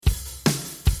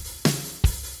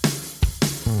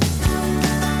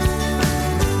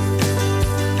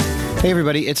Hey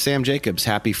everybody, it's Sam Jacobs.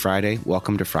 Happy Friday.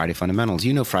 Welcome to Friday Fundamentals.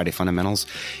 You know Friday Fundamentals.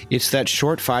 It's that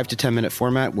short 5 to 10 minute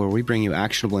format where we bring you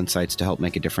actionable insights to help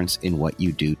make a difference in what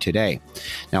you do today.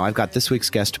 Now, I've got this week's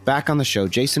guest back on the show,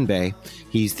 Jason Bay.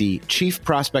 He's the Chief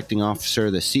Prospecting Officer,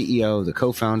 the CEO, the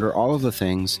co-founder, all of the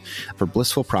things for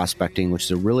Blissful Prospecting, which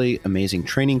is a really amazing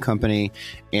training company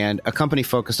and a company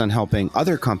focused on helping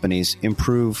other companies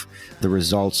improve the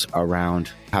results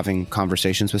around having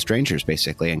conversations with strangers,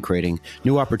 basically, and creating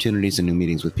new opportunities and new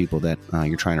meetings with people that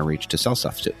you're trying to reach to sell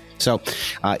stuff to. So,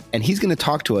 and he's going to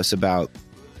talk to us about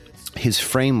his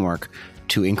framework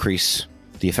to increase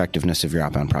the effectiveness of your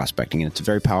outbound prospecting. And it's a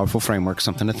very powerful framework,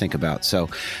 something to think about. So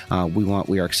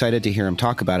we are excited to hear him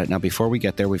talk about it. Now, before we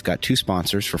get there, we've got two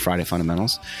sponsors for Friday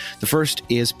Fundamentals. The first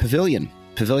is Pavilion.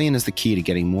 Pavilion is the key to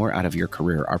getting more out of your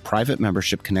career. Our private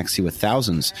membership connects you with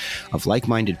thousands of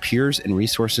like-minded peers and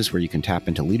resources where you can tap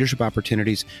into leadership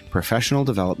opportunities, professional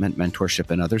development,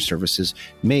 mentorship, and other services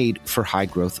made for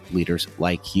high-growth leaders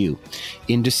like you.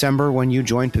 In December, when you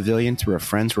join Pavilion through a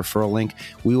friend's referral link,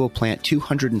 we will plant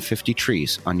 250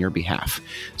 trees on your behalf.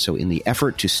 So in the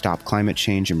effort to stop climate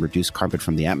change and reduce carbon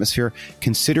from the atmosphere,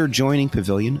 consider joining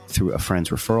Pavilion through a friend's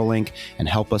referral link and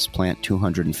help us plant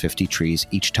 250 trees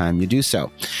each time you do so.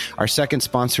 Our second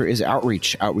sponsor is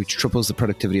Outreach. Outreach triples the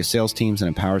productivity of sales teams and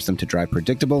empowers them to drive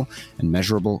predictable and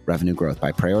measurable revenue growth.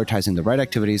 By prioritizing the right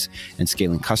activities and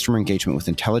scaling customer engagement with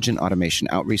intelligent automation,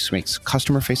 Outreach makes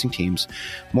customer-facing teams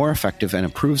more effective and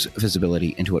improves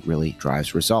visibility into what really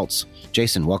drives results.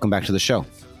 Jason, welcome back to the show.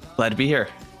 Glad to be here.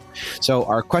 So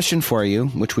our question for you,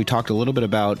 which we talked a little bit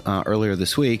about earlier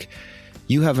this week,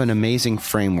 you have an amazing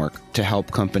framework to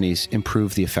help companies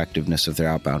improve the effectiveness of their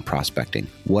outbound prospecting.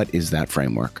 What is that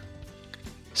framework?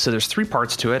 So there's three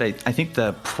parts to it. I think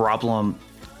the problem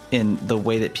in the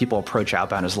way that people approach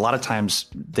outbound is a lot of times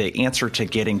the answer to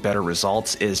getting better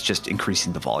results is just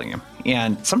increasing the volume.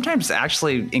 And sometimes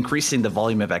actually increasing the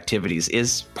volume of activities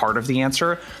is part of the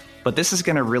answer, but this is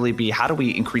going to really be how do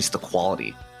we increase the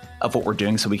quality of what we're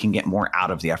doing so we can get more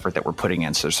out of the effort that we're putting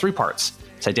in. So there's three parts.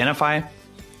 It's identify,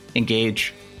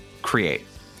 engage, create.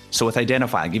 So with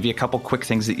identify, I'll give you a couple quick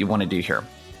things that you want to do here.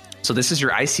 So this is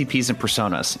your ICPs and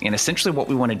personas. And essentially what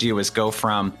we want to do is go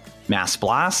from mass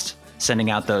blast, sending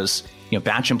out those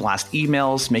batch and blast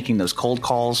emails, making those cold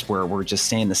calls where we're just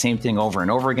saying the same thing over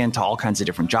and over again to all kinds of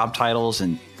different job titles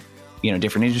and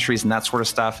different industries and that sort of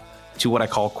stuff, to what I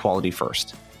call quality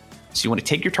first. So you want to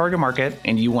take your target market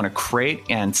and you want to create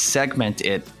and segment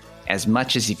it as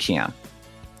much as you can.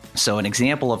 So an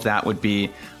example of that would be,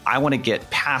 I want to get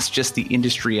past just the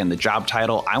industry and the job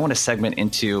title. I want to segment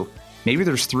into maybe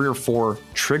there's 3 or 4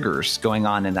 triggers going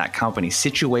on in that company,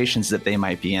 situations that they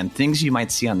might be in, things you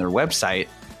might see on their website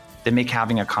that make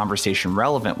having a conversation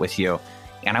relevant with you.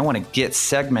 And I want to get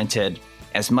segmented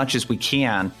as much as we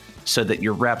can so that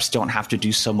your reps don't have to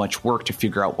do so much work to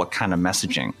figure out what kind of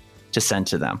messaging to send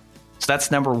to them. So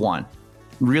that's number one,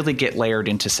 really get layered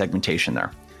into segmentation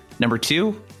there. Number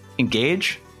 2,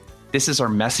 engage. This is our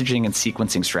messaging and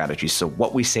sequencing strategy. So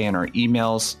what we say in our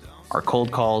emails, our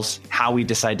cold calls, how we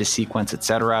decide to sequence,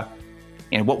 etc.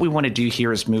 And what we want to do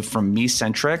here is move from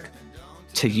me-centric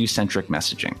to you-centric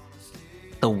messaging.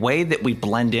 The way that we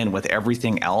blend in with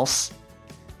everything else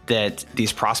that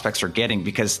these prospects are getting,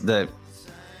 because the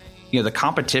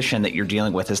competition that you're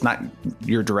dealing with is not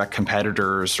your direct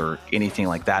competitors or anything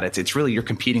like that. It's really you're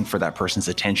competing for that person's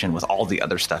attention with all the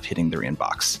other stuff hitting their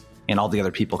inbox and all the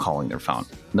other people calling their phone.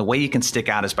 And the way you can stick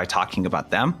out is by talking about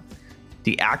them.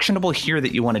 The actionable here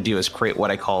that you want to do is create what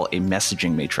I call a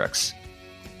messaging matrix.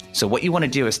 So what you want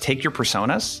to do is take your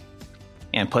personas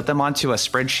and put them onto a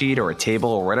spreadsheet or a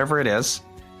table or whatever it is.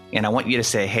 And I want you to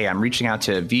say, hey, I'm reaching out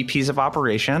to VPs of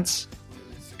operations.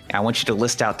 And I want you to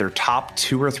list out their top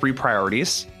 2 or 3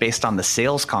 priorities based on the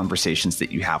sales conversations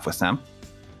that you have with them.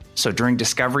 So during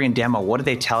discovery and demo, what do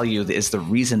they tell you is the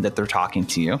reason that they're talking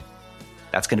to you?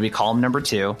 That's going to be column number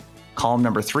 2. Column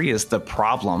number 3 is the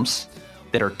problems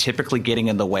that are typically getting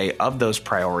in the way of those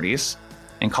priorities.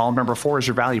 And column number 4 is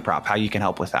your value prop, how you can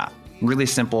help with that. Really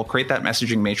simple. Create that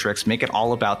messaging matrix, make it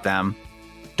all about them.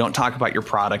 Don't talk about your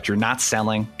product. You're not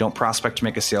selling. Don't prospect to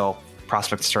make a sale,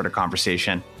 prospect to start a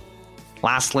conversation.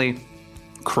 Lastly,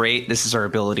 create. This is our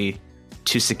ability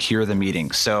to secure the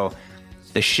meeting. So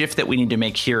the shift that we need to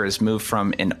make here is move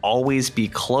from an always be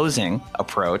closing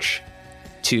approach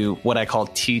to what I call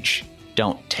teach,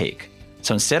 don't take.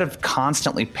 So instead of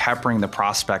constantly peppering the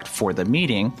prospect for the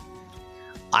meeting,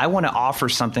 I want to offer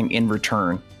something in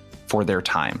return for their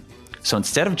time. So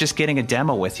instead of just getting a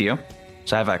demo with you,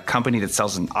 so I have a company that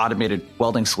sells an automated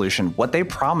welding solution. What they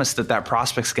promise that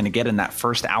prospect's going to get in that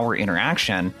first hour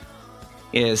interaction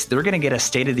is they're going to get a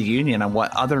state of the union on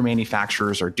what other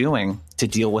manufacturers are doing to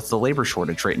deal with the labor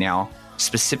shortage right now,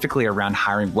 specifically around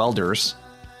hiring welders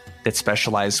that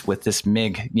specialize with this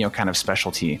MIG, kind of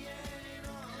specialty.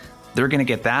 They're going to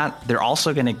get that. They're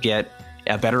also going to get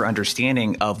a better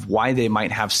understanding of why they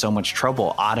might have so much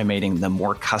trouble automating the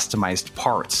more customized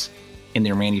parts in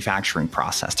their manufacturing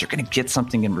process. They're going to get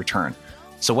something in return.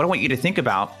 So what I want you to think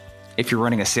about if you're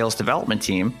running a sales development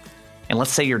team, and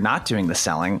let's say you're not doing the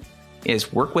selling,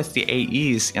 is work with the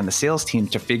AEs and the sales team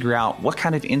to figure out what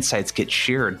kind of insights get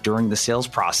shared during the sales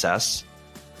process,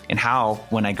 and how,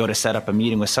 when I go to set up a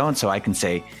meeting with so-and-so, I can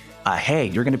say, hey,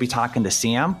 you're going to be talking to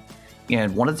Sam.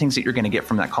 And one of the things that you're going to get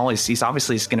from that call is he's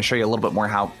obviously going to show you a little bit more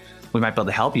how we might be able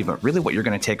to help you. But really what you're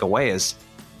going to take away is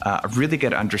a really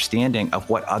good understanding of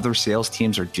what other sales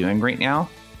teams are doing right now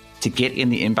to get in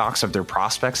the inbox of their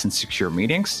prospects and secure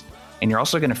meetings. And you're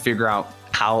also going to figure out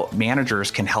how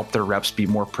managers can help their reps be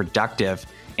more productive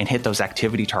and hit those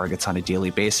activity targets on a daily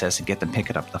basis and get them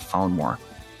picking up the phone more.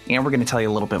 And we're going to tell you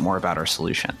a little bit more about our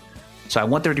solution. So I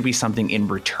want there to be something in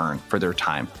return for their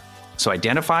time. So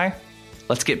identify.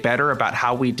 Let's get better about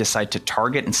how we decide to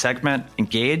target and segment,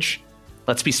 engage.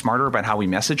 Let's be smarter about how we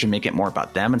message and make it more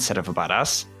about them instead of about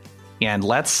us. And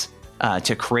let's,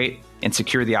 to create and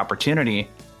secure the opportunity,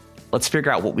 let's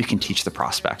figure out what we can teach the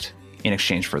prospect in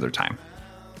exchange for their time.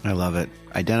 I love it.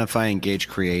 Identify, engage,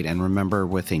 create. And remember,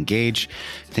 with engage,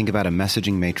 think about a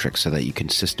messaging matrix so that you can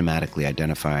systematically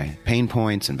identify pain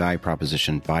points and value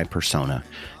proposition by persona.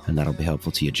 And that'll be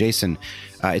helpful to you. Jason,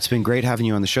 it's been great having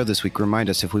you on the show this week. Remind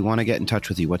us, if we want to get in touch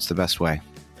with you, what's the best way?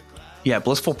 Yeah,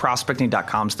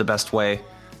 blissfulprospecting.com is the best way.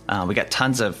 We got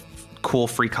tons of cool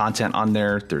free content on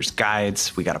there. There's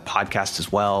guides. We got a podcast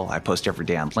as well. I post every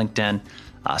day on LinkedIn.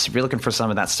 So if you're looking for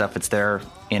some of that stuff, it's there.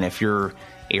 And if you're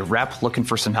a rep looking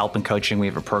for some help in coaching, we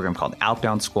have a program called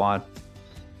Outbound Squad.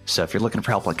 So if you're looking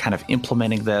for help like kind of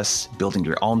implementing this, building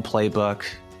your own playbook,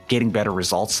 getting better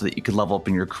results so that you can level up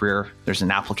in your career, there's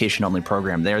an application-only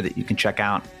program there that you can check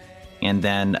out. And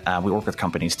then we work with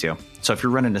companies too. So if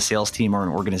you're running a sales team or an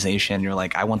organization, you're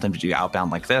like, I want them to do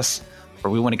outbound like this,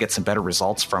 or we want to get some better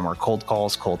results from our cold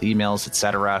calls, cold emails,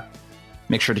 etc.,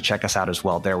 make sure to check us out as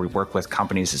well there. We work with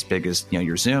companies as big as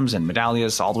your Zooms and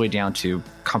Medallias, all the way down to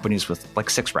companies with like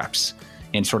 6 reps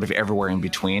and sort of everywhere in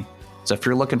between. So if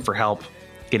you're looking for help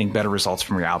getting better results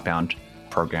from your outbound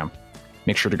program,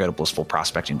 make sure to go to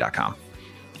blissfulprospecting.com.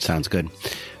 Sounds good.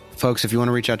 Folks, if you want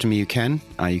to reach out to me, you can.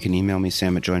 You can email me,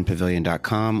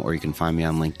 sam@joinpavilion.com, or you can find me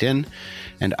on LinkedIn.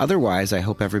 And otherwise, I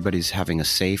hope everybody's having a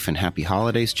safe and happy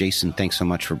holidays. Jason, thanks so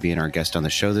much for being our guest on the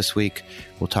show this week.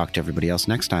 We'll talk to everybody else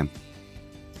next time.